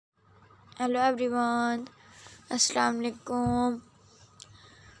Hello everyone, Assalamu alaikum.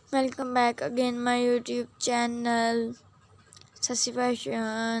 Welcome back again my YouTube channel, Sassy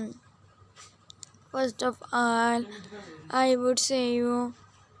Fashion. First of all, I would say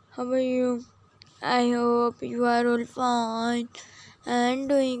how are you? I hope you are all fine and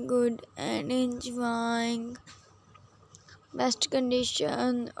doing good and enjoying best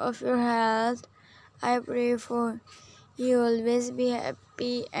condition of your health. I pray for you always be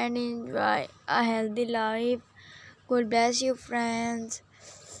happy and enjoy a healthy life. God bless you, friends.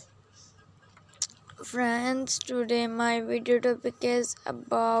 Today my video topic is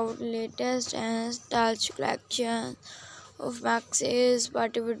about latest and stylish collection of maxis,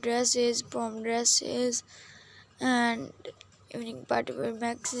 party wear dresses, prom dresses, and evening party wear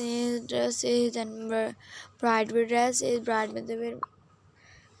maxis, dresses, and bride wear dresses, bridesmaid wear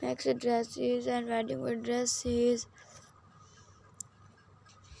maxi dresses, and wedding wear dresses,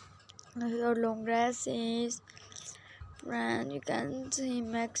 your long dresses. Brand, you can see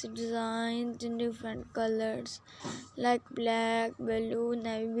maxi designs in different colors like black, blue,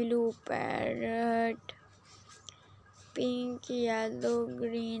 navy blue, parrot, pink, yellow,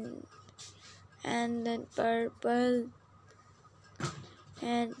 green, and then purple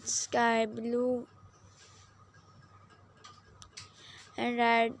and sky blue and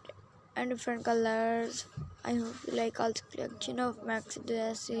red and different colors. I hope you like all the collection of maxi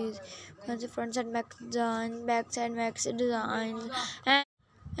dresses. The front side maxi design, back side maxi designs,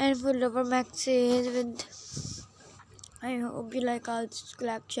 and full over maxis with. I hope you like all this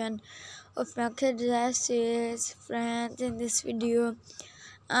collection of maxi dresses. Friends, in this video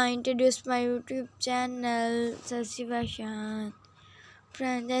I introduced my YouTube channel, Sassy Fashion.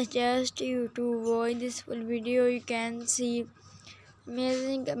 Friends, I suggest you to watch this full video. You can see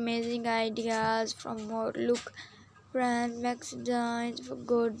amazing ideas from more look brand maxi designs for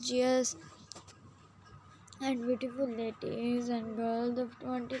gorgeous and beautiful ladies and girls of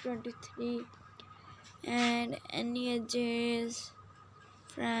 2023 and any ages.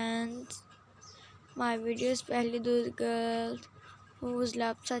 Friends, my videos especially those girls who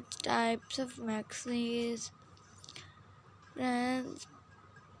love such types of maxis. Friends,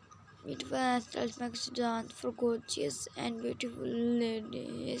 beautiful and stylish maxi designs for gorgeous and beautiful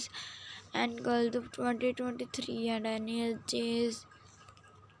ladies and girls of 2023 and any ages.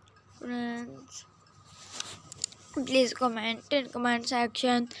 Friends, please comment in comment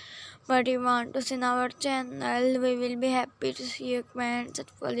section what you want to see in our channel. We will be happy to see your comments and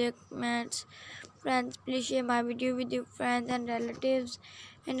follow your comments. Friends, please share my video with your friends and relatives,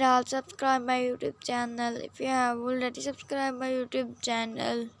 and also subscribe my YouTube channel. If you have already subscribed my YouTube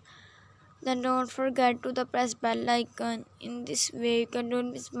channel, then don't forget to press bell icon. In this way you can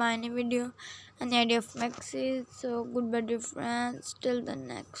don't miss my any video and the idea of maxis. So goodbye dear friends, till the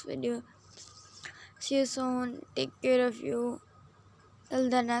next video. See you soon. Take care of you. Till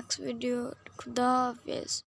the next video. Khuda Hafiz.